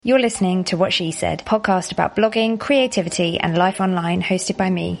You're listening to What She Said, a podcast about blogging, creativity and life online, hosted by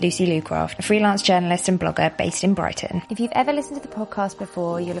me, Lucy Lucraft, a freelance journalist and blogger based in Brighton. If you've ever listened to the podcast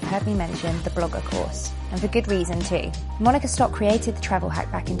before, you'll have heard me mention the blogger course, and for good reason too. Monica Stock created the travel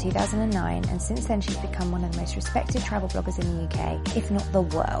hack back in 2009, and since then she's become one of the most respected travel bloggers in the UK, if not the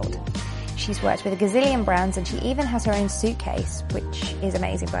world. She's worked with a gazillion brands and she even has her own suitcase, which is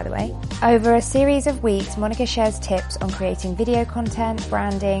amazing, by the way. Over a series of weeks, Monica shares tips on creating video content,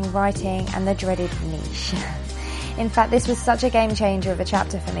 branding, writing, and the dreaded niche. In fact, this was such a game changer of a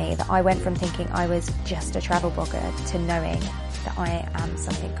chapter for me that I went from thinking I was just a travel blogger to knowing that I am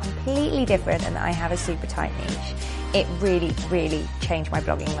something completely different and that I have a super tight niche. It really, really changed my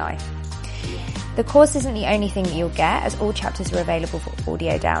blogging life. The course isn't the only thing that you'll get, as all chapters are available for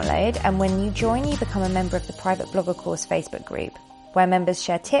audio download, and when you join, you become a member of the private blogger course Facebook group, where members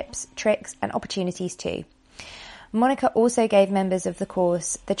share tips, tricks and opportunities too. Monica also gave members of the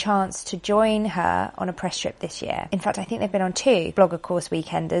course the chance to join her on a press trip this year. In fact, I think they've been on 2 blogger course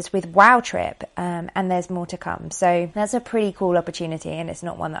weekenders with Wow Trip, and there's more to come. So that's a pretty cool opportunity, and it's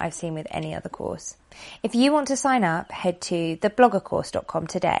not one that I've seen with any other course. If you want to sign up, head to thebloggercourse.com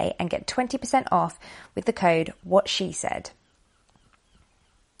today and get 20% off with the code WhatSheSaid.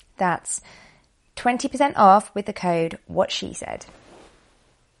 That's 20% off with the code WhatSheSaid.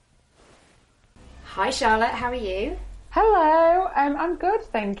 Hi Charlotte, how are you? Hello, I'm good,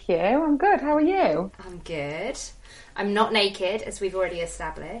 thank you. I'm good, how are you? I'm good. I'm not naked, as we've already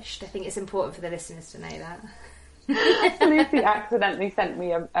established. I think it's important for the listeners to know that. Lucy accidentally sent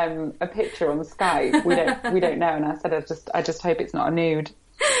me a picture on Skype. We don't know, and I said I just hope it's not a nude.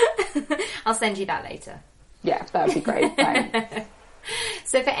 I'll send you that later. Yeah, that would be great. Thanks.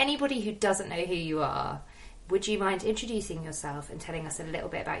 So for anybody who doesn't know who you are, would you mind introducing yourself and telling us a little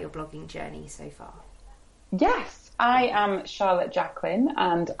bit about your blogging journey so far? Yes, I am Charlotte Jacklin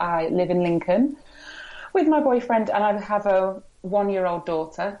and I live in Lincoln with my boyfriend, and I have a 1-year-old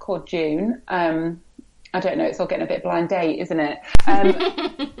daughter called June. I don't know, it's all getting a bit blind date, isn't it?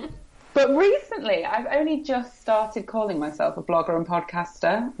 But recently I've only just started calling myself a blogger and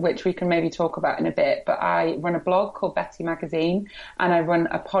podcaster, which we can maybe talk about in a bit. But I run a blog called Betty Magazine, and I run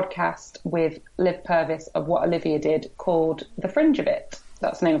a podcast with Liv Purvis of What Olivia Did called The Fringe of It.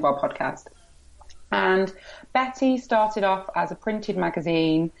 That's the name of our podcast. And Betty started off as a printed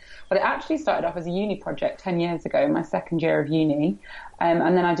magazine. Well, it actually started off as a uni project 10 years ago, my second year of uni.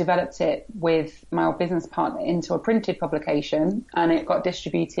 And then I developed it with my old business partner into a printed publication, and it got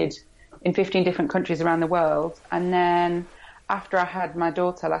distributed in 15 different countries around the world. And then after I had my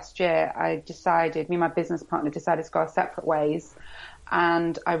daughter last year, me and my business partner decided to go our separate ways.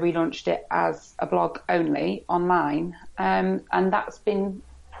 And I relaunched it as a blog only online. And that's been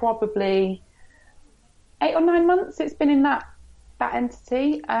probably 8 or 9 months it's been in that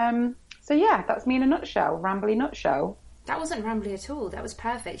entity. So yeah, that's me in a nutshell, rambly nutshell. That wasn't rambly at all. That was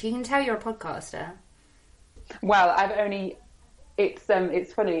perfect. You can tell you're a podcaster. Well,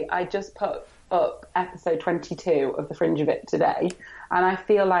 it's funny. I just put up episode 22 of The Fringe of It today, and I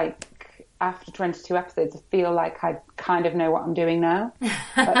feel like after 22 episodes, I feel like I kind of know what I'm doing now.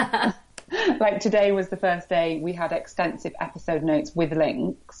 Like today was the first day we had extensive episode notes with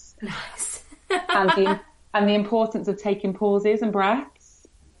links. Nice. and the importance of taking pauses and breaths.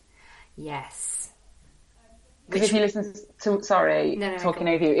 Yes. Because if you listen to, talking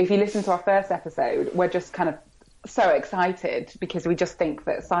over you, if you listen to our first episode, we're just kind of so excited because we just think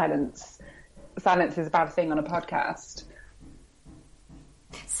that silence is a bad thing on a podcast.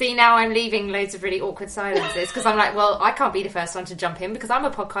 See, now I'm leaving loads of really awkward silences because I'm like, well, I can't be the first one to jump in because I'm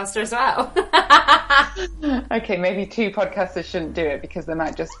a podcaster as well. Okay, maybe 2 podcasters shouldn't do it because there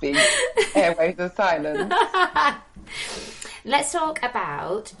might just be airwaves of silence. Let's talk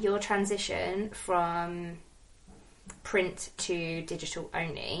about your transition from print to digital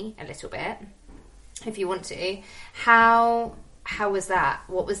only a little bit, if you want to. How was that?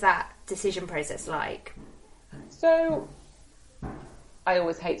 What was that decision process like? So I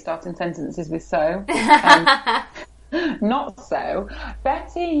always hate starting sentences with so. Not so.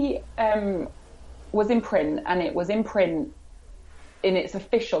 Betty was in print, and it was in print in its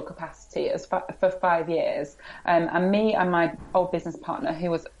official capacity for 5 years. And me and my old business partner,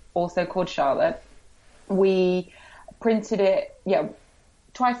 who was also called Charlotte, we printed it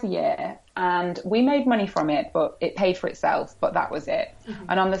twice a year, and we made money from it, but it paid for itself, but that was it. Mm-hmm.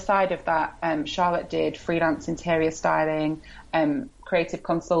 And on the side of that, Charlotte did freelance interior styling, creative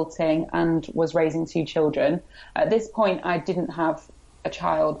consulting, and was raising 2 children. At this point, I didn't have a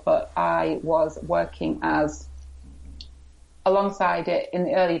child, but I was working as alongside it, in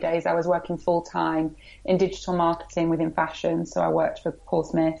the early days, I was working full-time in digital marketing within fashion. So I worked for Paul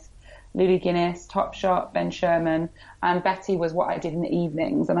Smith, Lulu Guinness, Topshop, Ben Sherman, and Betty was what I did in the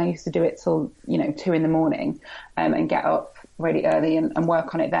evenings. And I used to do it till, 2 a.m, and get up really early and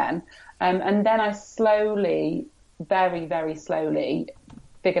work on it then. And then I slowly, very, very slowly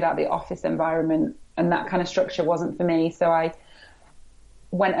figured out the office environment, and that kind of structure wasn't for me. So I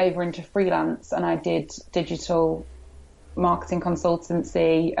went over into freelance, and I did digital marketing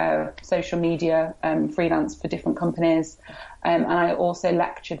consultancy, social media, freelance for different companies. And I also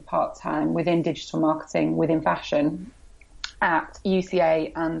lectured part-time within digital marketing, within fashion at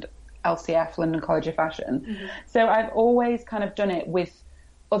UCA and LCF, London College of Fashion. Mm-hmm. So I've always kind of done it with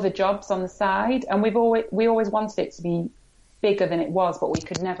other jobs on the side. And we always wanted it to be bigger than it was, but we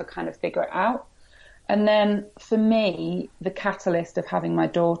could never kind of figure it out. And then for me, the catalyst of having my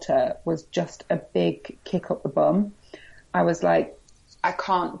daughter was just a big kick up the bum. I was like, I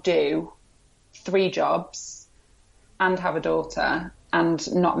can't do 3 jobs and have a daughter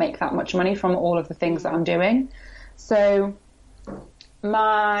and not make that much money from all of the things that I'm doing. So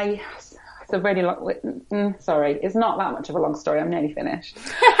it's a really long, sorry, it's not that much of a long story. I'm nearly finished.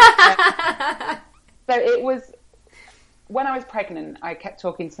 So it was, when I was pregnant, I kept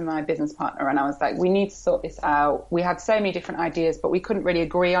talking to my business partner and I was like, we need to sort this out. We had so many different ideas, but we couldn't really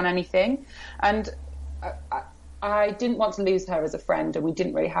agree on anything. And I didn't want to lose her as a friend, and we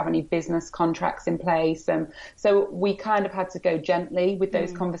didn't really have any business contracts in place. So we kind of had to go gently with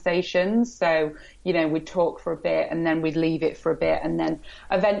those conversations. So, we'd talk for a bit and then we'd leave it for a bit. And then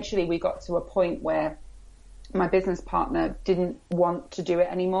eventually we got to a point where my business partner didn't want to do it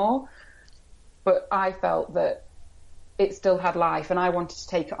anymore. But I felt that it still had life and I wanted to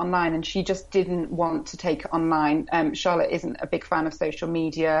take it online, and she just didn't want to take it online. Charlotte isn't a big fan of social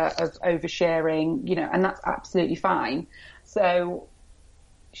media, of oversharing, and that's absolutely fine. So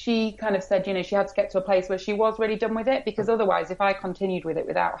she kind of said, she had to get to a place where she was really done with it, because otherwise if I continued with it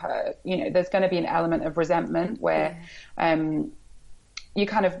without her, there's going to be an element of resentment where you're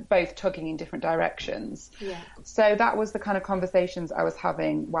kind of both tugging in different directions. Yeah. So that was the kind of conversations I was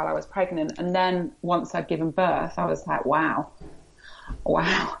having while I was pregnant. And then once I'd given birth, I was like, wow,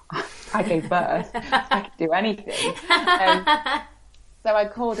 I gave birth. I could do anything. So I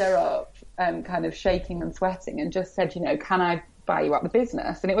called her up, kind of shaking and sweating, and just said, can I buy you out the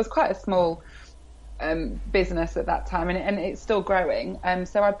business? And it was quite a small business at that time, and it's still growing.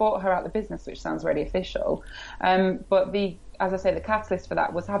 So I bought her out the business, which sounds really official. But as I say, the catalyst for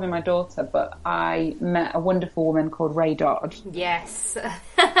that was having my daughter, but I met a wonderful woman called Ray Dodd. Yes.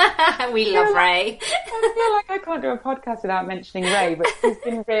 We love Ray. I feel like I can't do a podcast without mentioning Ray, but she's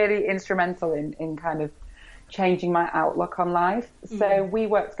been really instrumental in kind of changing my outlook on life. So we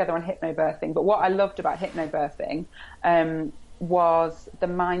worked together on hypnobirthing, but what I loved about hypnobirthing was the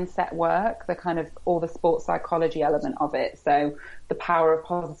mindset work, the kind of all the sports psychology element of it. So the power of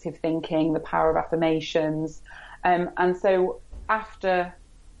positive thinking, the power of affirmations. And so after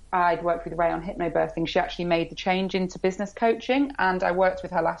I'd worked with Ray on hypnobirthing, she actually made the change into business coaching, and I worked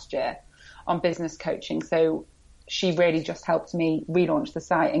with her last year on business coaching. So she really just helped me relaunch the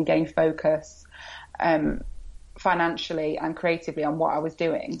site and gain focus financially and creatively on what I was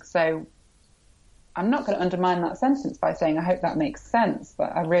doing. So I'm not going to undermine that sentence by saying I hope that makes sense,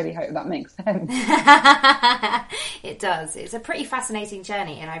 but I really hope that makes sense. It does. It's a pretty fascinating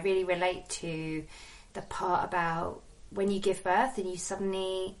journey, and I really relate to the part about when you give birth and you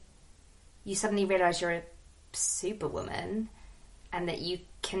suddenly realise you're a superwoman, and that you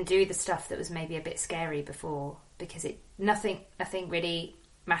can do the stuff that was maybe a bit scary before, because nothing really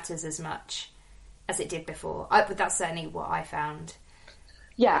matters as much as it did before. But that's certainly what I found.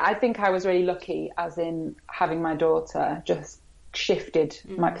 Yeah, I think I was really lucky, as in having my daughter just shifted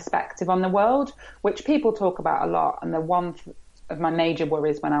my perspective on the world, which people talk about a lot. And the one of my major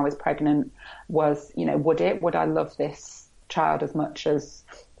worries when I was pregnant was, would I love this child as much as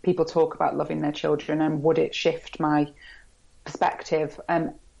people talk about loving their children, and would it shift my perspective?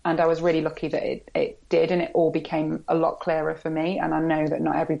 And I was really lucky that it did, and it all became a lot clearer for me. And I know that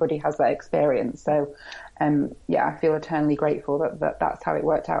not everybody has that experience. So, I feel eternally grateful that that's how it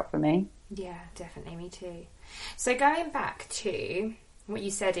worked out for me. Yeah, definitely. Me too. So going back to what you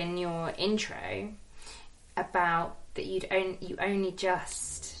said in your intro about that you only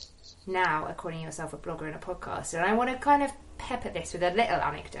just now are calling yourself a blogger and a podcaster, and I want to kind of pepper this with a little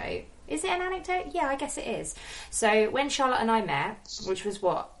anecdote. Is it an anecdote? Yeah, I guess it is. So when Charlotte and I met, which was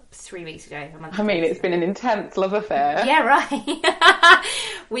 3 weeks ago, a month ago. It's been an intense love affair. Yeah, right.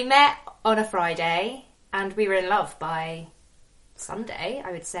 We met on a Friday and we were in love by Sunday,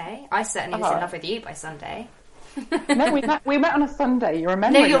 I would say. I certainly was in love with you by Sunday. No, we met on a Sunday. You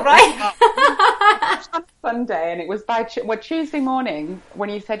remember? No, you're right. On a Sunday, and it was by Tuesday morning when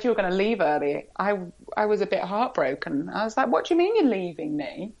you said you were going to leave early. I was a bit heartbroken. I was like, "What do you mean you're leaving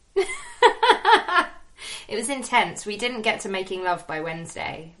me?" It was intense. We didn't get to making love by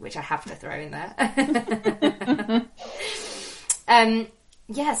Wednesday, which I have to throw in there.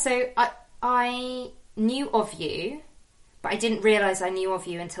 Yeah, so I knew of you, but I didn't realise I knew of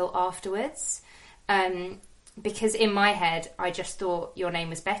you until afterwards. Because in my head, I just thought your name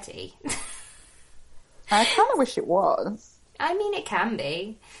was Betty. I kind of wish it was. I mean, it can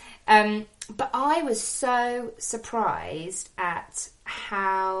be. But I was so surprised at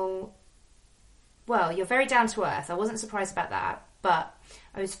how... Well, you're very down to earth. I wasn't surprised about that. But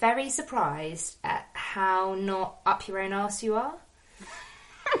I was very surprised at how not up your own arse you are.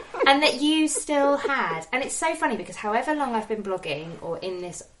 And that you still had... And it's so funny because however long I've been blogging or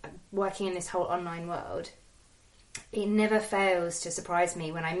working in this whole online world, it never fails to surprise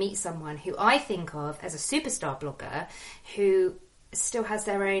me when I meet someone who I think of as a superstar blogger who still has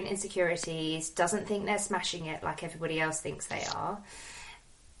their own insecurities, doesn't think they're smashing it like everybody else thinks they are.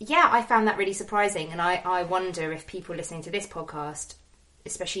 Yeah, I found that really surprising, and I wonder if people listening to this podcast,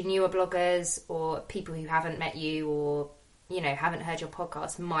 especially newer bloggers or people who haven't met you or, you know, haven't heard your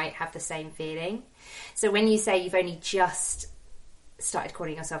podcast, might have the same feeling. So when you say you've only just started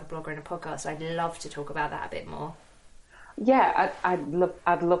calling yourself a blogger and a podcast, I'd love to talk about that a bit more. Yeah, I'd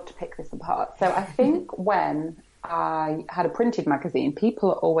love to pick this apart. So I think when I had a printed magazine,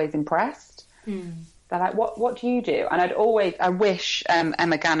 people are always impressed. They're like, what do you do? And I wish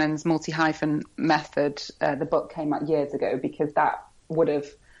Emma Gannon's multi-hyphen method, the book came out years ago, because that would have,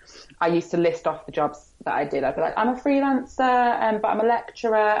 I used to list off the jobs that I did. I'd be like, I'm a freelancer, but I'm a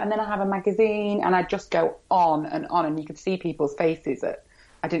lecturer, and then I have a magazine, and I'd just go on, and you could see people's faces at,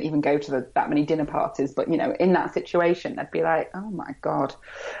 I didn't even go to that many dinner parties, but, you know, in that situation, they'd be like, oh my God.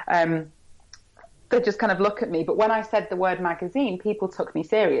 They'd just kind of look at me. But when I said the word magazine, people took me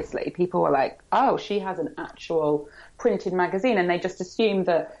seriously. People were like, oh, she has an actual printed magazine. And they just assumed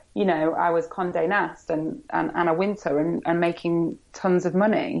that, you know, I was Condé Nast and Anna Wintour and making tons of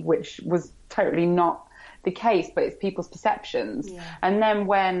money, which was totally not the case, but it's people's perceptions. Yeah. And then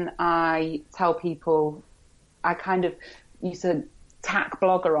when I tell people, I kind of used to tack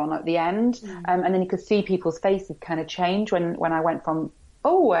blogger on at the end, and then you could see people's faces kind of change when I went from,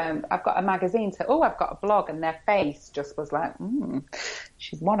 I've got a magazine to, I've got a blog, and their face just was like,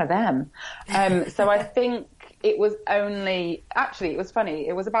 she's one of them. So I think it was it was funny.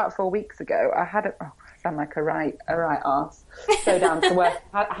 It was about 4 weeks ago. I sound like a right arse. So down to work.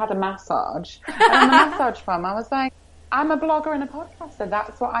 I had a massage. And on the massage farm, I was like, I'm a blogger and a podcaster.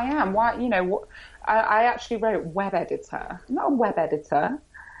 That's what I am. Why, you know, I actually wrote web editor. I'm not a web editor.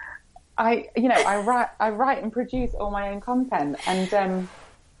 I write and produce all my own content, and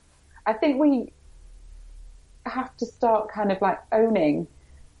I think we have to start kind of like owning,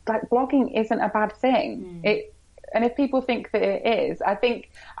 like, blogging isn't a bad thing. And if people think that it is, I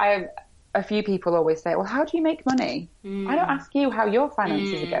think a few people always say, well, how do you make money? I don't ask you how your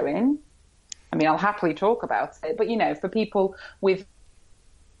finances are going. I mean, I'll happily talk about it, but, you know, for people with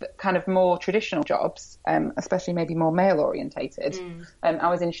kind of more traditional jobs, especially maybe more male orientated. I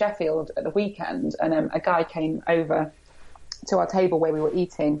was in Sheffield at the weekend, and a guy came over to our table where we were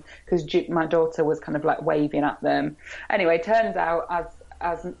eating because my daughter was kind of like waving at them. Anyway, turns out,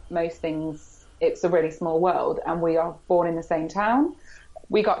 as most things, it's a really small world, and we are born in the same town.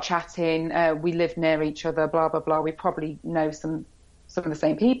 We got chatting, we live near each other, blah, blah, blah. We probably know some of the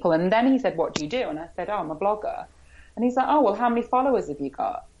same people. And then he said, what do you do? And I said, I'm a blogger. And he's like, oh, well, how many followers have you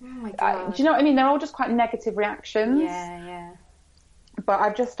got? Oh, my God. Do you know what I mean? They're all just quite negative reactions. Yeah. But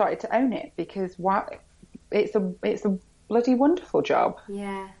I've just started to own it because it's a bloody wonderful job.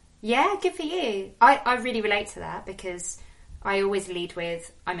 Yeah. Yeah, good for you. I really relate to that because I always lead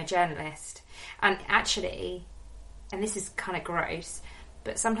with, I'm a journalist. And actually, and this is kind of gross,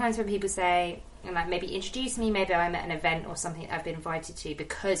 but sometimes when people say, and like maybe introduce me, maybe I'm at an event or something I've been invited to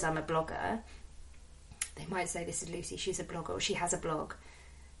because I'm a blogger, they might say, this is Lucy, she's a blogger, or she has a blog.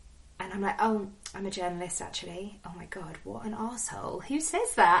 And I'm like, oh, I'm a journalist, actually. Oh, my God, what an arsehole. Who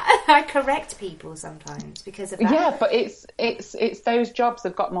says that? I correct people sometimes because of that. Yeah, but it's those jobs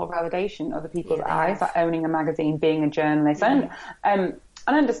have got more validation in other people's eyes, like owning a magazine, being a journalist. And I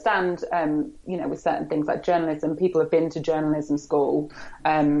understand, you know, with certain things like journalism, people have been to journalism school,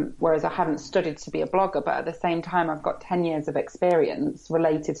 whereas I haven't studied to be a blogger. But at the same time, I've got 10 years of experience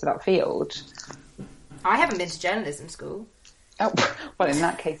related to that field. I haven't been to journalism school. Oh, well, in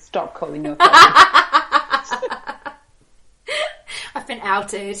that case, stop calling yourself. I've been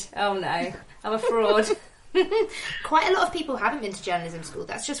outed. Oh, no. I'm a fraud. Quite a lot of people haven't been to journalism school.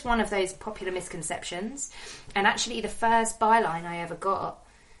 That's just one of those popular misconceptions. And actually, the first byline I ever got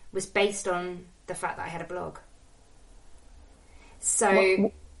was based on the fact that I had a blog.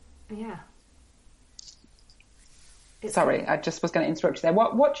 So, yeah. Sorry, I just was going to interrupt you there.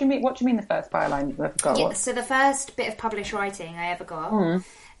 What do you mean? What do you mean the first byline you ever got? Yeah, so the first bit of published writing I ever got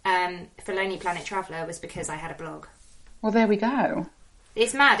for Lonely Planet Traveller was because I had a blog. Well, there we go.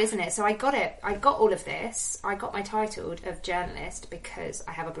 It's mad, isn't it? So I got it. I got all of this. I got my title of journalist because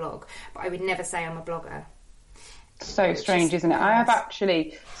I have a blog, but I would never say I'm a blogger. So strange, isn't it? I have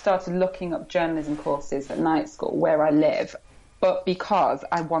actually started looking up journalism courses at night school where I live, but because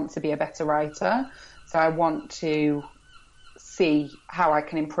I want to be a better writer. So I want to see how I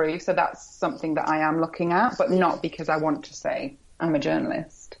can improve. So that's something that I am looking at, but not because I want to say I'm a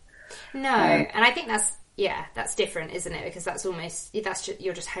journalist. No, and I think that's different, isn't it? Because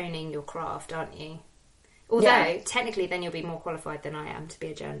you're just honing your craft, aren't you? Although, technically, then you'll be more qualified than I am to be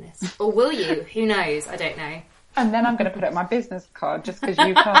a journalist. Or will you? Who knows? I don't know. And then I'm going to put it on my business card just because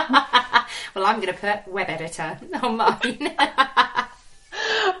you can't. Well, I'm going to put web editor on mine.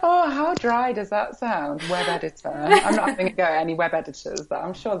 Oh, how dry does that sound? Web editor. I'm not having a go at any web editors, but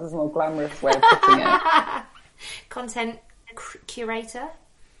I'm sure there's a more glamorous way of putting it. Content curator?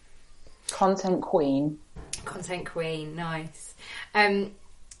 Content queen. Content queen, nice. I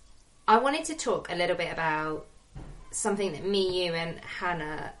wanted to talk a little bit about something that me, you and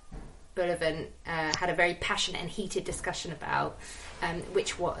Hannah Bullivant had a very passionate and heated discussion about,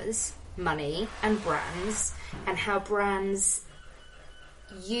 which was money and brands, and how brands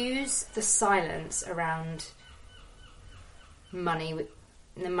use the silence around money,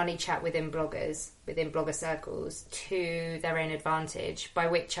 the money chat within blogger circles, to their own advantage. By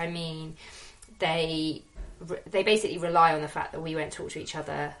which I mean they basically rely on the fact that we won't talk to each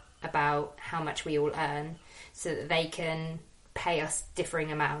other about how much we all earn, so that they can pay us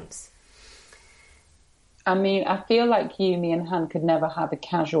differing amounts. I mean, I feel like me and Han could never have a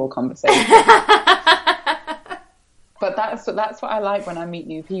casual conversation. But that's what I like when I meet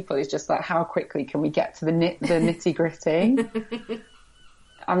new people. It's just like, how quickly can we get to the nitty gritty?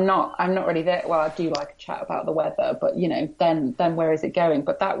 I'm not really there. Well, I do like a chat about the weather, but then where is it going?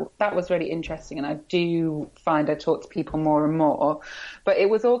 But that was really interesting, and I do find I talk to people more and more. But it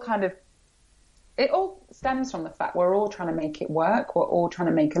was all it all stems from the fact we're all trying to make it work. We're all trying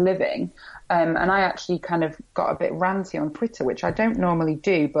to make a living. And I actually kind of got a bit ranty on Twitter, which I don't normally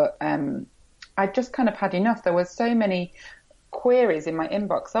do, but I just kind of had enough. There were so many queries in my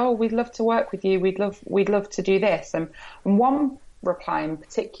inbox. Oh, we'd love to work with you. We'd love to do this. And one reply in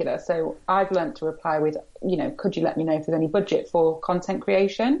particular, so I've learnt to reply with, could you let me know if there's any budget for content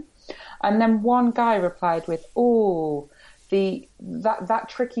creation? And then one guy replied with, oh, that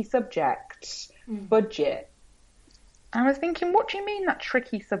tricky subject, budget. I was thinking, what do you mean that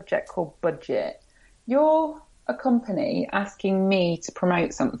tricky subject called budget? You're a company asking me to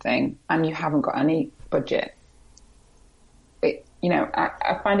promote something and you haven't got any budget. I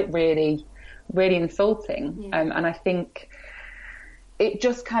find it really, really insulting. Yeah. And I think it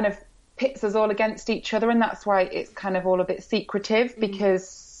just kind of pits us all against each other, and that's why it's kind of all a bit secretive,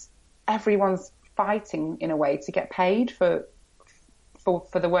 because everyone's fighting in a way to get paid for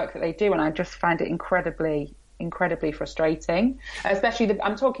the work that they do, and I just find it incredibly frustrating. Especially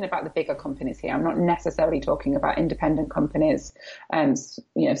I'm talking about the bigger companies here. I'm not necessarily talking about independent companies and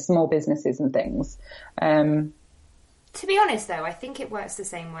small businesses and things. To be honest, though, I think it works the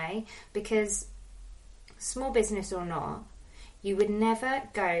same way, because small business or not, you would never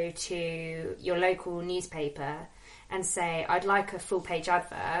go to your local newspaper and say, I'd like a full page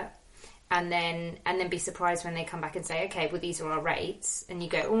advert, and then be surprised when they come back and say, okay, well, these are our rates. And you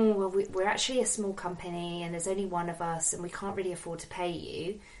go, oh, well, we're actually a small company and there's only one of us and we can't really afford to pay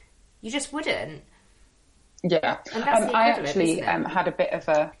you. You just wouldn't. Yeah. I actually had a bit of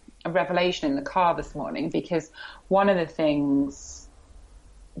a revelation in the car this morning, because one of the things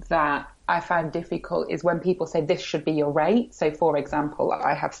that I find difficult is when people say this should be your rate. So, for example,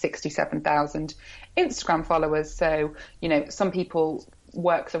 I have 67,000 Instagram followers. So, some people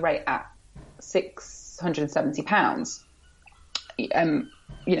work the rate at £670.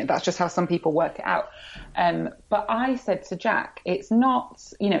 That's just how some people work it out. But I said to Jack, it's not,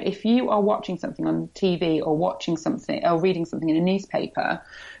 if you are watching something on TV or watching something or reading something in a newspaper,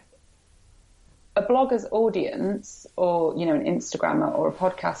 a blogger's audience, or an Instagrammer or a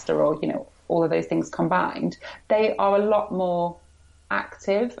podcaster, or all of those things combined, they are a lot more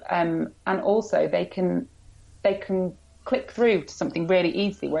active, and also they can click through to something really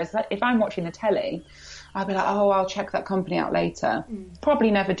easily. Whereas if I'm watching the telly, I'll be like, oh, I'll check that company out later.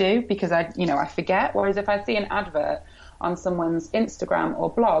 Probably never do, because I forget. Whereas if I see an advert on someone's Instagram or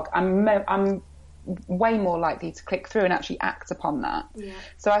blog, I'm way more likely to click through and actually act upon that. Yeah.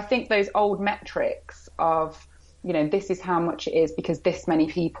 So I think those old metrics of, this is how much it is because this many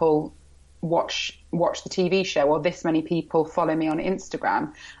people watch the TV show, or this many people follow me on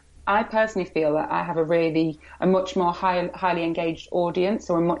Instagram. I personally feel that I have a much more highly engaged audience,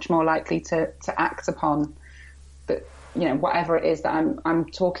 so I'm much more likely to act upon the, whatever it is that I'm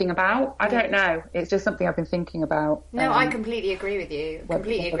talking about. I don't know. It's just something I've been thinking about. No, I completely agree with you.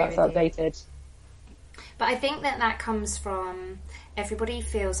 That's outdated. But I think that comes from everybody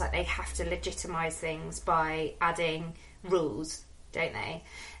feels like they have to legitimise things by adding rules, don't they?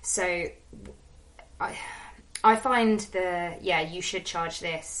 So I find you should charge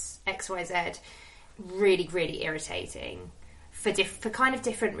this XYZ really, really irritating for kind of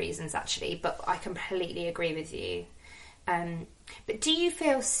different reasons, actually. But I completely agree with you. But do you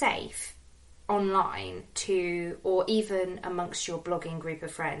feel safe online or even amongst your blogging group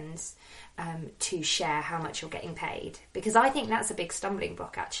of friends, to share how much you're getting paid? Because I think that's a big stumbling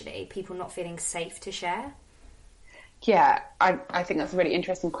block, actually, people not feeling safe to share. Yeah, I think that's a really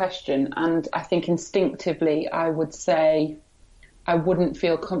interesting question. And I think instinctively I would say I wouldn't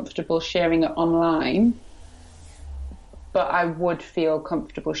feel comfortable sharing it online, but I would feel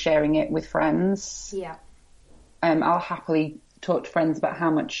comfortable sharing it with friends. Yeah. I'll happily talk to friends about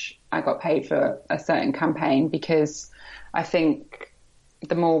how much I got paid for a certain campaign, because I think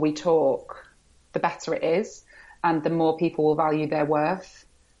the more we talk, the better it is, and the more people will value their worth.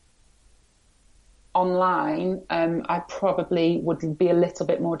 Online, I probably would be a little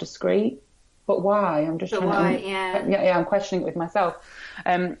bit more discreet. But why? I'm questioning it with myself.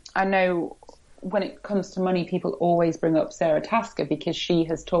 I know when it comes to money, people always bring up Sarah Tasker because she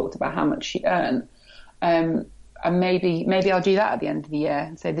has talked about how much she earned. And maybe I'll do that at the end of the year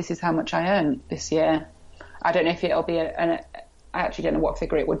and say, this is how much I earned this year. I don't know if it'll be I actually don't know what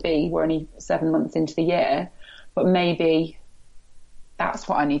figure it would be. We're only 7 months into the year, but maybe that's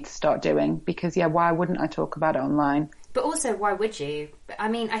what I need to start doing, because why wouldn't I talk about it online? But also, why would you? I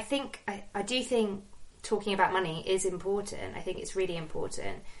mean, I do think talking about money is important. I think it's really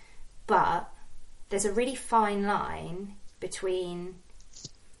important, but there's a really fine line between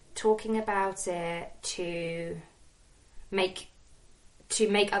talking about it to make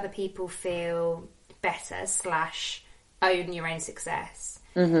other people feel better / own your own success,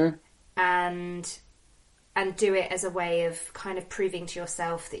 and do it as a way of kind of proving to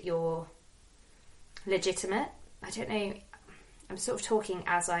yourself that you're legitimate. I don't know. I'm sort of talking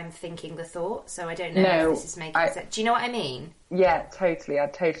as I'm thinking the thought, so I don't know if this is making sense. Do you know what I mean? Yeah, totally. I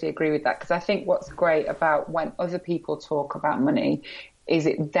totally agree with that, because I think what's great about when other people talk about money is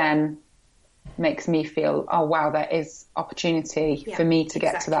it then makes me feel, oh wow, there is opportunity for me to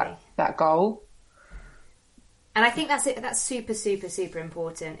get to that goal. And I think that's super, super, super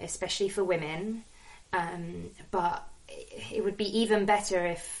important, especially for women. But it would be even better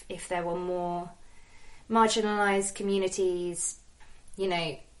if there were more marginalised communities,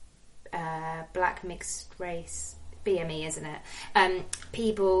 black mixed race, BME, isn't it?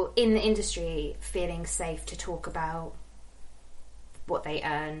 People in the industry feeling safe to talk about what they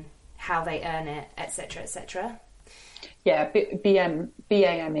earn, how they earn it, etc., etc. Yeah, BAME.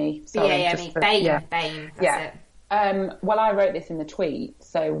 BAME, BAME, that's it. Well, I wrote this in the tweet,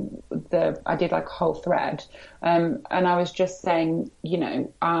 so I did like a whole thread, and I was just saying,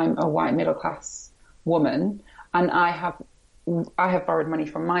 I'm a white middle class woman, and I have borrowed money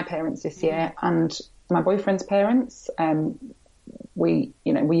from my parents this year and my boyfriend's parents. We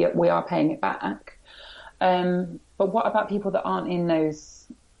are paying it back. But what about people that aren't in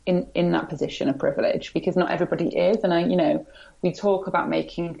that position of privilege? Because not everybody is, and we talk about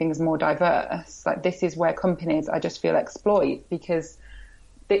making things more diverse. Like, this is where companies, I just feel, exploit, because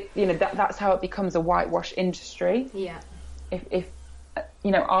that's how it becomes a whitewash industry. Yeah. If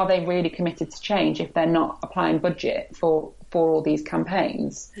are they really committed to change if they're not applying budget for all these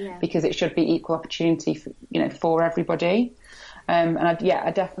campaigns? Yeah. Because it should be equal opportunity for everybody. And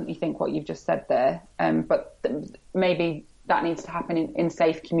I definitely think what you've just said there. But maybe that needs to happen in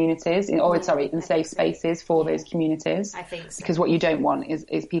safe communities, in safe spaces for those communities. I think so. Because what you don't want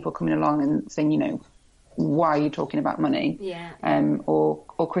is people coming along and saying, why are you talking about money? Yeah. Or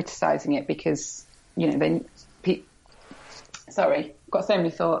criticising it because, sorry, got so many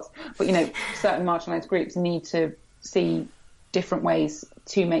thoughts. But, certain marginalised groups need to see different ways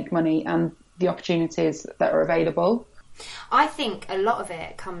to make money and the opportunities that are available. I think a lot of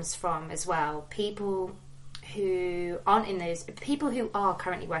it comes from, as well, people who aren't in those, people who are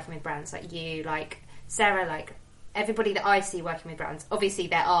currently working with brands like you, like Sarah, like everybody that I see working with brands. Obviously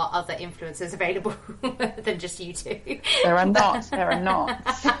there are other influencers available than just you two. There are not.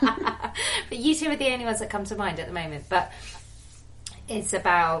 But you two are the only ones that come to mind at the moment. But it's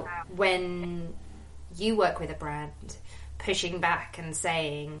about when you work with a brand, pushing back and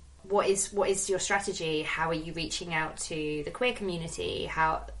saying, what is your strategy? How are you reaching out to the queer community?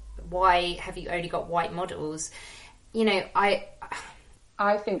 Why have you only got white models? You know,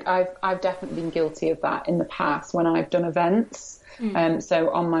 I think I've definitely been guilty of that in the past when I've done events. So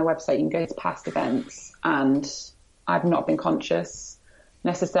on my website, you can go to past events, and I've not been conscious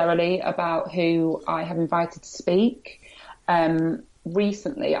necessarily about who I have invited to speak.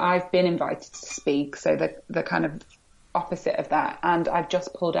 Recently, I've been invited to speak, so the kind of opposite of that, and I've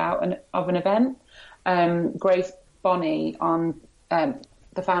just pulled out of an event. Grace Bonney,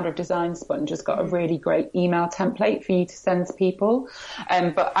 the founder of Design Sponge, has got a really great email template for you to send to people.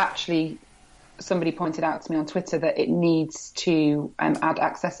 But actually, somebody pointed out to me on Twitter that it needs to add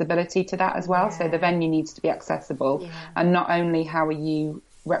accessibility to that as well. Yeah. So the venue needs to be accessible. Yeah. And not only how are you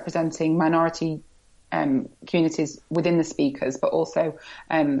representing minority communities within the speakers, but also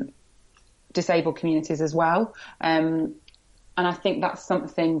disabled communities as well. And I think that's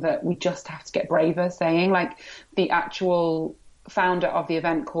something that we just have to get braver saying. Like, the actual founder of the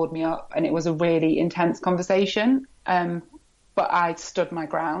event called me up, and it was a really intense conversation. But I stood my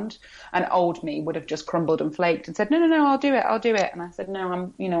ground, and old me would have just crumbled and flaked and said, no, I'll do it. And I said,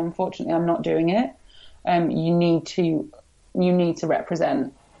 no, unfortunately I'm not doing it. You need to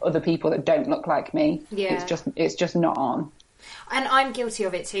represent other people that don't look like me. Yeah. It's just not on. And I'm guilty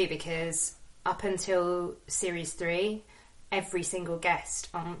of it too, because up until series 3, every single guest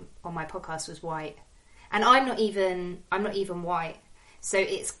on my podcast was white. And I'm not even white. So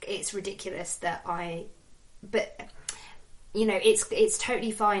it's ridiculous that but you know, it's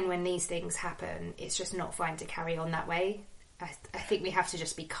totally fine when these things happen. It's just not fine to carry on that way. I think we have to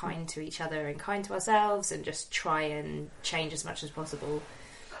just be kind to each other and kind to ourselves, and just try and change as much as possible.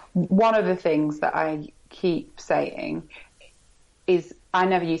 One of the things that I keep saying is I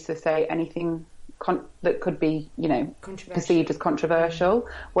never used to say anything that could be, you know, perceived as controversial,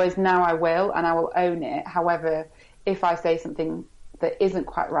 whereas now I will, and I will own it. However, if I say something that isn't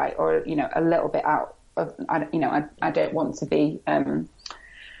quite right, or, you know, a little bit out of, I don't want to be,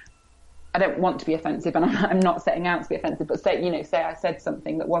 I don't want to be offensive, and I'm not setting out to be offensive, but say I said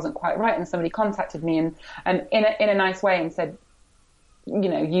something that wasn't quite right, and somebody contacted me and in a nice way and said, you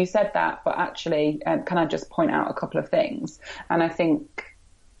know, you said that, but actually, can I just point out a couple of things? And I think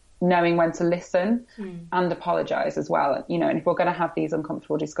knowing when to listen and apologise as well, you know, and if we're going to have these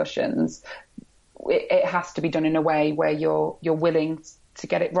uncomfortable discussions, it has to be done in a way where you're willing to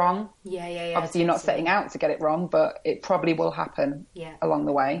get it wrong. Yeah. Obviously, you're not setting out to get it wrong, but it probably will happen along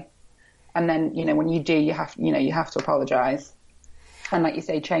the way. And then, you know, when you do, you have to apologise. And like you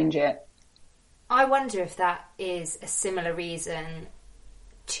say, change it. I wonder if that is a similar reason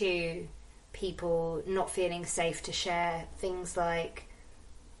to people not feeling safe to share things like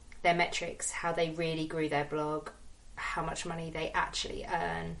their metrics, how they really grew their blog, how much money they actually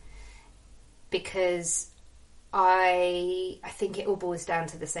earn. Because I think it all boils down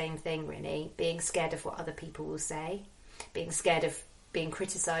to the same thing, really. Being scared of what other people will say, being scared of being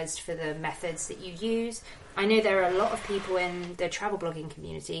criticised for the methods that you use. I know there are a lot of people in the travel blogging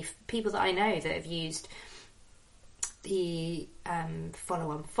community, people that I know that have used the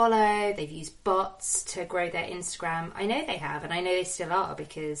follow, they've used bots to grow their Instagram. I know they have, and I know they still are,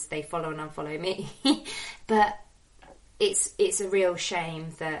 because they follow and unfollow me. But it's a real shame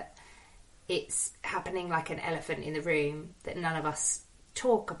that it's happening like an elephant in the room, that none of us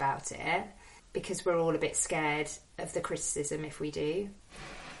talk about it, because we're all a bit scared of the criticism if we do.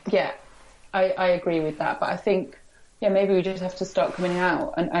 Yeah, I agree with that, but I think, maybe we just have to start coming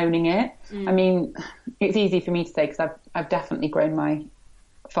out and owning it. I mean, it's easy for me to say, because I've definitely grown my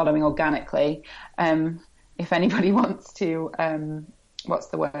following organically. If anybody wants to,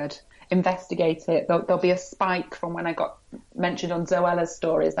 investigate it, there'll be a spike from when I got mentioned on Zoella's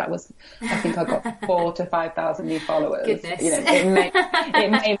stories. That was, I think I got 4,000 to 5,000 new followers. Goodness. You know,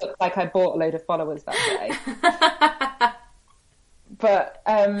 it may look like I bought a load of followers that day. But,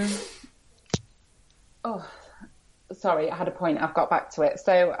 sorry, I had a point. I've got back to it.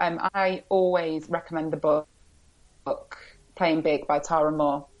 So I always recommend the book Playing Big by Tara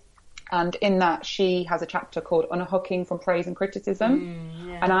Moore. And in that, she has a chapter called Unhooking from Praise and Criticism.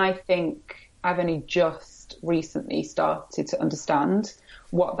 And I think I've only just recently started to understand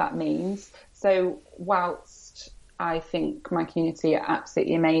what that means. So whilst I think my community are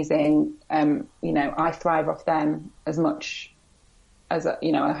absolutely amazing. You know, I thrive off them as much as,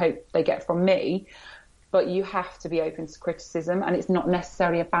 you know, I hope they get from me. But you have to be open to criticism, and it's not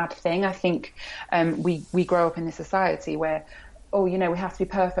necessarily a bad thing. I think we grow up in this society where, oh, you know, we have to be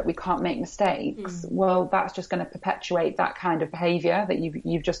perfect, we can't make mistakes. Well, that's just going to perpetuate that kind of behaviour that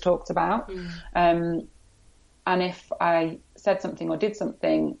you've just talked about. And if I said something or did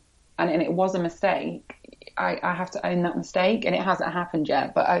something and it was a mistake, I have to own that mistake. And it hasn't happened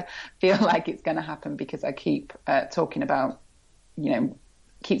yet, but I feel like it's going to happen because I keep talking about, you know,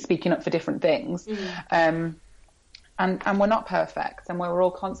 keep speaking up for different things. And we're not perfect, and we're all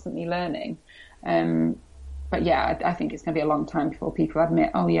constantly learning. But yeah, I think it's going to be a long time before people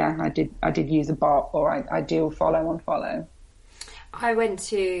admit, oh yeah, I did use a bot, or I do unfollow. I went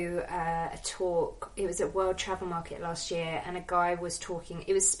to a talk, it was at World Travel Market last year, and a guy was talking,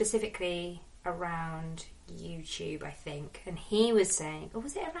 it was specifically around YouTube, I think, and he was saying, or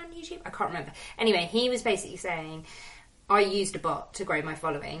was it around YouTube? I can't remember. Anyway, he was basically saying, I used a bot to grow my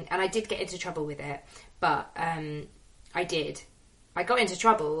following, and I did get into trouble with it, but I did. I got into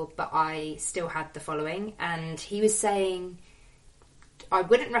trouble, but I still had the following, and he was saying, I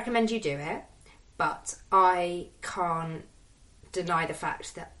wouldn't recommend you do it, but I can't deny the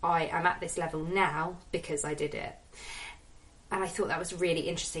fact that I am at this level now because I did it. And I thought that was really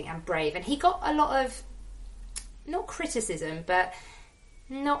interesting and brave, and he got a lot of, not criticism, but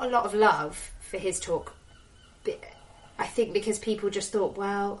not a lot of love for his talk. I think because people just thought,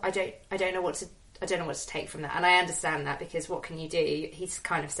 well, I don't know what to take from that, and I understand that, because what can you do? He's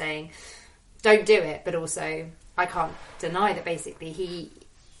kind of saying, don't do it, but also I can't deny that basically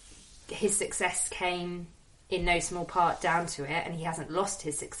his success came in no small part down to it, and he hasn't lost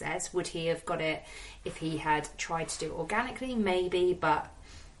his success. Would he have got it if he had tried to do it organically? Maybe, but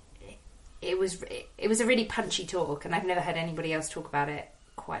it was a really punchy talk, and I've never heard anybody else talk about it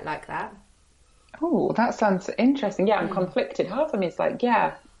quite like that. Oh, that sounds interesting. Yeah, I'm conflicted. Half of me is like,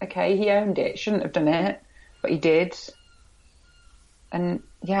 yeah, okay, he owned it, shouldn't have done it, but he did. And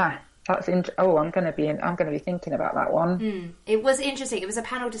yeah, that's I'm going to be thinking about that one. It was interesting. It was a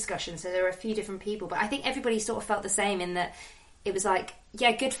panel discussion, so there were a few different people, but I think everybody sort of felt the same, in that it was like,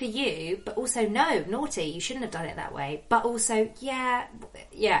 yeah, good for you, but also no, naughty, you shouldn't have done it that way. But also, yeah,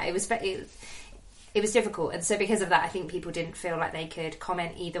 it was difficult, and so because of that, I think people didn't feel like they could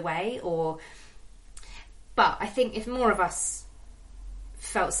comment either way, But I think if more of us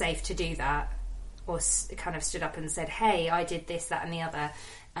felt safe to do that, or kind of stood up and said, hey, I did this, that and the other,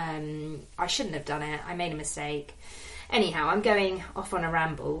 I shouldn't have done it, I made a mistake. Anyhow, I'm going off on a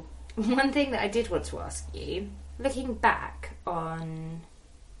ramble. One thing that I did want to ask you, looking back on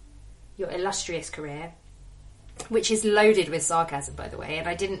your illustrious career, which is loaded with sarcasm, by the way, and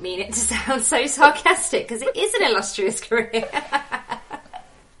I didn't mean it to sound so sarcastic, because it is an illustrious career.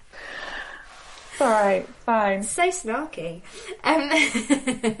 All right, fine. So snarky.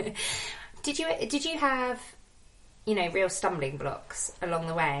 Did you have, you know, real stumbling blocks along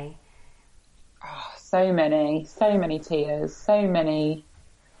the way? Oh, so many tears, so many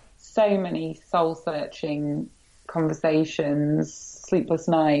soul-searching conversations, sleepless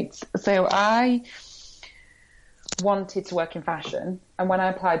nights. So I wanted to work in fashion, and when I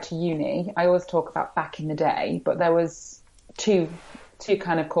applied to uni, I always talk about back in the day, but there was two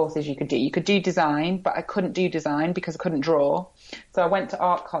kind of courses you could do. You could do design, but I couldn't do design because I couldn't draw. So I went to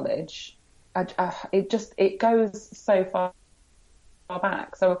art college. It goes so far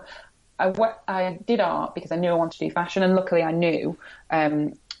back. So I did art because I knew I wanted to do fashion, and luckily I knew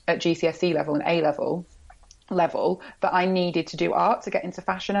at GCSE level and A level that I needed to do art to get into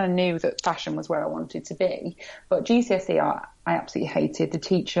fashion, and I knew that fashion was where I wanted to be. But GCSE art, I absolutely hated. The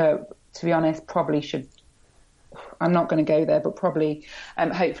teacher, to be honest, probably should, I'm not going to go there, but probably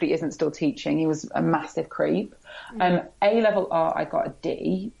hopefully isn't still teaching. He was a massive creep. A-level art, I got a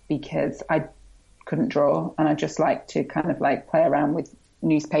D because I couldn't draw, and I just like to kind of like play around with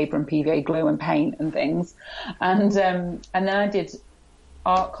newspaper and PVA glue and paint and things. And then I did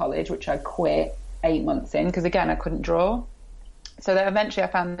art college, which I quit 8 months in because, again, I couldn't draw. So then eventually I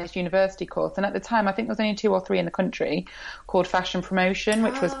found this university course, and at the time I think there was only 2 or 3 in the country, called Fashion Promotion,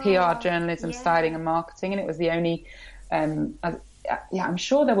 which was PR, journalism, styling and marketing, and it was the only I'm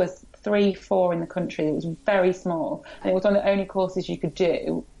sure there was 3, 4 in the country. It was very small, and it was one of the only courses you could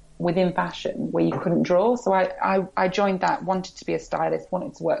do within fashion where you couldn't draw. So I joined that, wanted to be a stylist,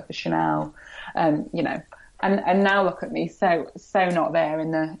 wanted to work for Chanel, you know. And now look at me, so not there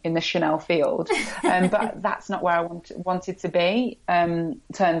in the Chanel field, but that's not where I wanted to be.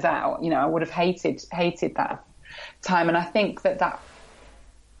 Turns out, you know, I would have hated that time, and I think that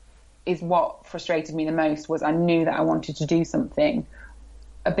is what frustrated me the most. Was I knew that I wanted to do something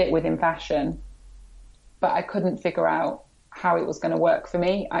a bit within fashion, but I couldn't figure out how it was going to work for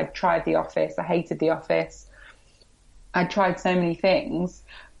me. I tried the office. I hated the office. I tried so many things,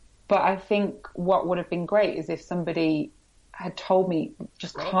 but I think what would have been great is if somebody had told me,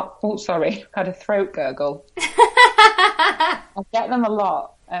 just can't, oh, sorry, I had a throat gurgle. I get them a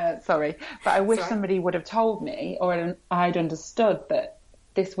lot, sorry, but I wish somebody would have told me, or I'd understood that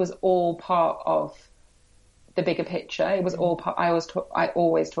this was all part of the bigger picture. It was all part. I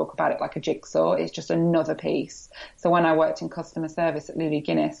always talk about it like a jigsaw. It's just another piece. So when I worked in customer service at Lulu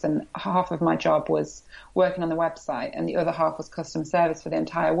Guinness, and half of my job was working on the website and the other half was customer service for the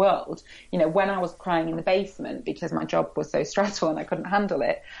entire world, you know, when I was crying in the basement because my job was so stressful and I couldn't handle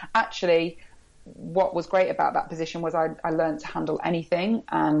it, actually what was great about that position was I learned to handle anything,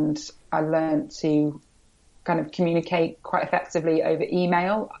 and I learned to kind of communicate quite effectively over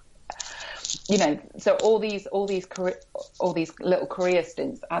email. You know, so all these little career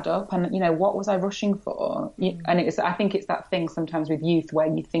stints add up, and you know, what was I rushing for? And I think it's that thing sometimes with youth where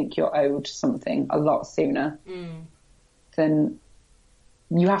you think you're owed something a lot sooner than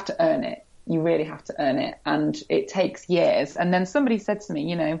you have to earn it. You really have to earn it, and it takes years. And then somebody said to me,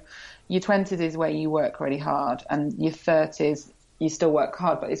 you know, your 20s is where you work really hard, and your 30s you still work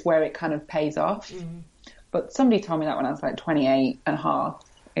hard, but it's where it kind of pays off. But somebody told me that when I was like 28 and a half.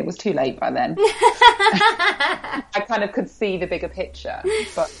 It was too late by then. I kind of could see the bigger picture.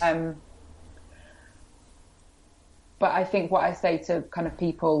 But I think what I say to kind of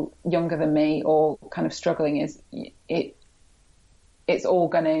people younger than me or kind of struggling is it's all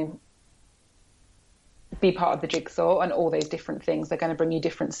going to be part of the jigsaw, and all those different things are going to bring you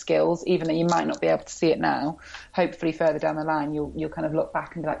different skills, even though you might not be able to see it now. Hopefully further down the line, you'll kind of look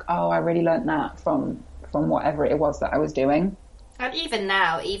back and be like, oh, I really learnt that from whatever it was that I was doing. And even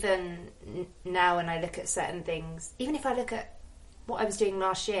now when I look at certain things, even if I look at what I was doing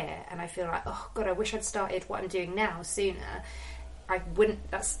last year and I feel like, oh God, I wish I'd started what I'm doing now sooner, I would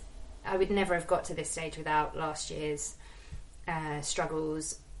never have got to this stage without last year's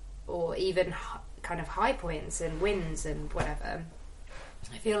struggles, or even kind of high points and wins and whatever.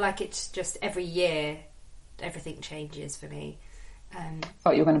 I feel like it's just every year everything changes for me.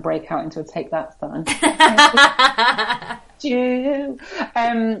 Thought you were going to break out into a Take That song. Oh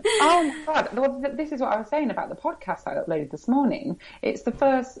my God. Well, this is what I was saying about the podcast I uploaded this morning. It's the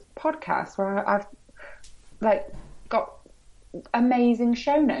first podcast where I've got amazing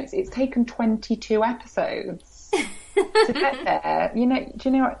show notes. It's taken 22 episodes to get there. You know, do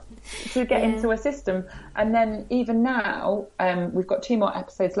you know what? To get into a system. And then even now, we've got 2 more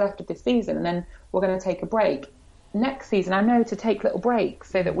episodes left of this season, and then we're going to take a break. Next season, I know to take little breaks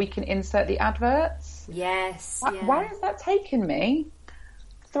so that we can insert the adverts. Yes. Why has that taken me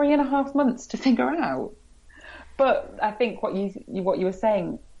 3.5 months to figure out? But I think what you were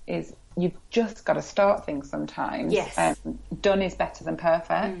saying is you've just got to start things sometimes. Yes. Done is better than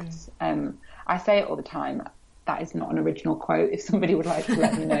perfect. I say it all the time. That is not an original quote. If somebody would like to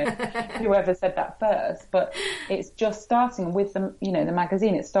let me know whoever said that first, but it's just starting with the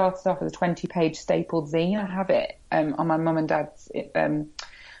magazine. It started off as a 20-page stapled zine. I have it on my mum and dad's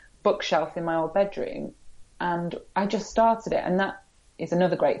bookshelf in my old bedroom, and I just started it. And that is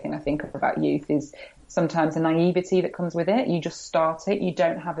another great thing I think about youth, is sometimes the naivety that comes with it. You just start it. You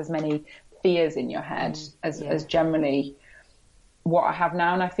don't have as many fears in your head as generally what I have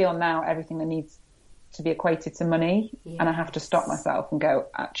now. And I feel now everything that needs to be equated to money, and I have to stop myself and go,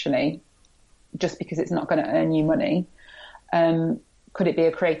 actually, just because it's not going to earn you money, could it be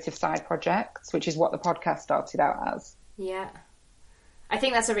a creative side project, which is what the podcast started out as. Yeah, I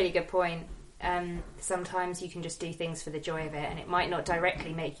think that's a really good point. Sometimes you can just do things for the joy of it, and it might not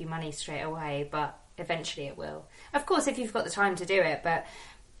directly make you money straight away, but eventually it will, of course, if you've got the time to do it. But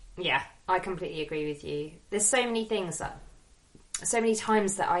yeah, I completely agree with you. There's so many times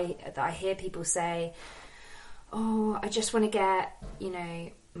that I hear people say, oh, I just want to get,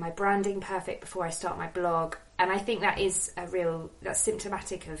 my branding perfect before I start my blog. And I think that is that's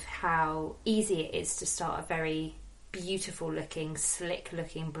symptomatic of how easy it is to start a very beautiful looking, slick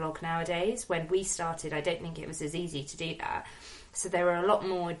looking blog nowadays. When we started, I don't think it was as easy to do that. So there are a lot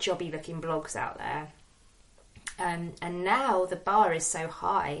more jobby looking blogs out there. And now the bar is so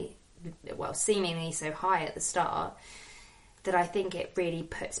high, well, seemingly so high at the start, that I think it really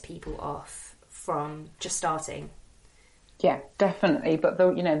puts people off from just starting. Yeah, definitely. But the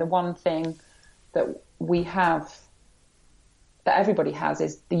one thing that we have that everybody has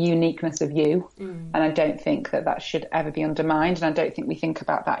is the uniqueness of you. And I don't think that should ever be undermined. And I don't think we think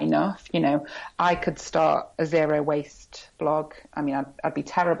about that enough. You know, I could start a zero waste blog. I mean, I'd be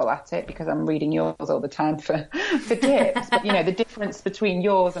terrible at it because I'm reading yours all the time for tips. But, you know, the difference between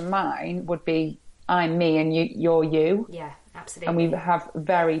yours and mine would be I'm me and you're you. Yeah, absolutely. And we have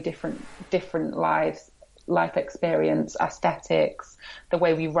very different life experience, aesthetics, the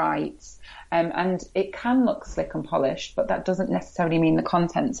way we write. And it can look slick and polished, but that doesn't necessarily mean the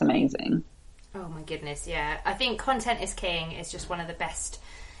content's amazing. Oh my goodness, yeah. I think content is king is just one of the best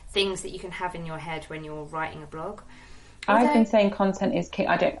things that you can have in your head when you're writing a blog. I've been saying content is king.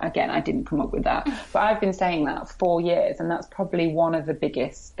 I didn't come up with that, but I've been saying that for 4 years, and that's probably one of the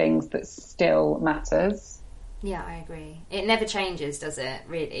biggest things that still matters. Yeah, I agree. It never changes, does it,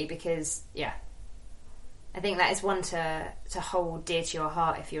 really? Because, yeah, I think that is one to hold dear to your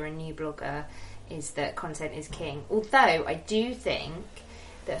heart if you're a new blogger, is that content is king. Although I do think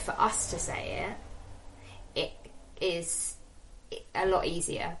that for us to say it is a lot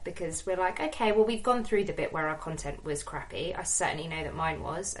easier because we're like, okay, well, we've gone through the bit where our content was crappy. I certainly know that mine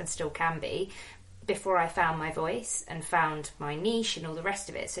was and still can be before I found my voice and found my niche and all the rest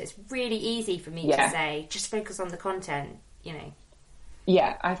of it. So it's really easy for me to say, just focus on the content, you know.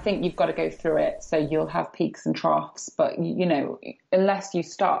 Yeah, I think you've got to go through it. So you'll have peaks and troughs, but you know, unless you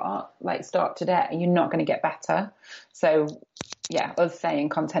start today, you're not going to get better. So yeah, us saying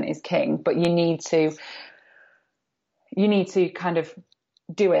content is king, but you need to kind of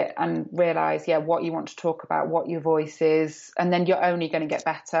do it and realize, what you want to talk about, what your voice is, and then you're only going to get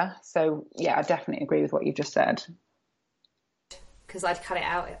better. So yeah, I definitely agree with what you just said. Because I'd cut it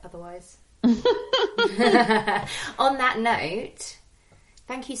out otherwise. On that note,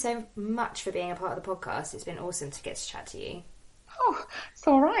 thank you so much for being a part of the podcast. It's been awesome to get to chat to you. Oh, it's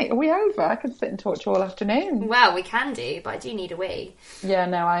all right. Are we over? I could sit and talk to you all afternoon. Well, we can do, but I do need a wee. Yeah,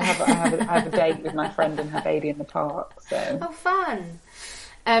 no, I have a date with my friend and her baby in the park. So. Oh, fun.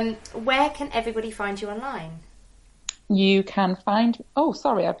 Where can everybody find you online? You can find... Oh,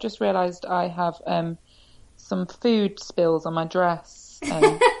 sorry, I've just realised I have some food spills on my dress.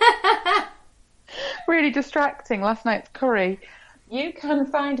 Really distracting. Last night's curry. You can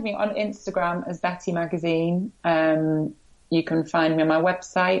find me on Instagram as Betty Magazine. You can find me on my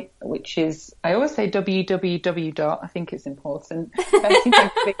website, which is, I always say www. I think it's important.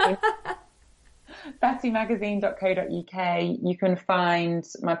 bettymagazine.co.uk. You can find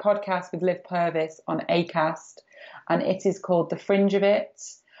my podcast with Liv Purvis on Acast, and it is called The Fringe of It.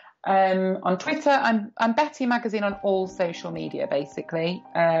 On Twitter, I'm Betty Magazine on all social media, basically.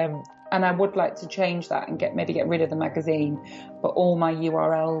 And I would like to change that and get rid of the magazine, but all my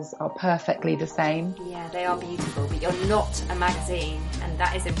URLs are perfectly the same. Yeah, they are beautiful, but you're not a magazine, and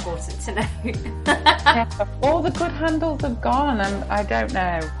that is important to know. Yeah, all the good handles have gone, and I don't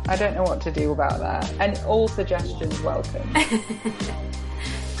know what to do about that. And all suggestions welcome.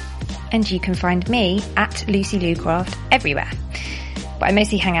 And you can find me at Lucy Lucraft everywhere. But I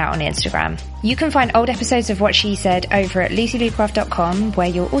mostly hang out on Instagram. You can find old episodes of What She Said over at lucylucraft.com, where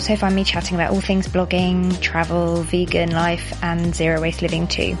you'll also find me chatting about all things blogging, travel, vegan life, and zero waste living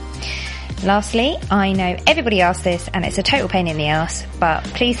too. Lastly, I know everybody asks this and it's a total pain in the ass, but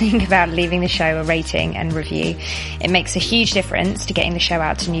please think about leaving the show a rating and review. It makes a huge difference to getting the show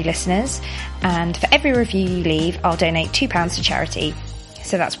out to new listeners. And for every review you leave, I'll donate £2 to charity.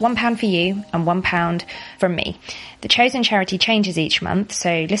 So that's £1 for you and £1 from me. The chosen charity changes each month,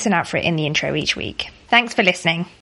 so listen out for it in the intro each week. Thanks for listening.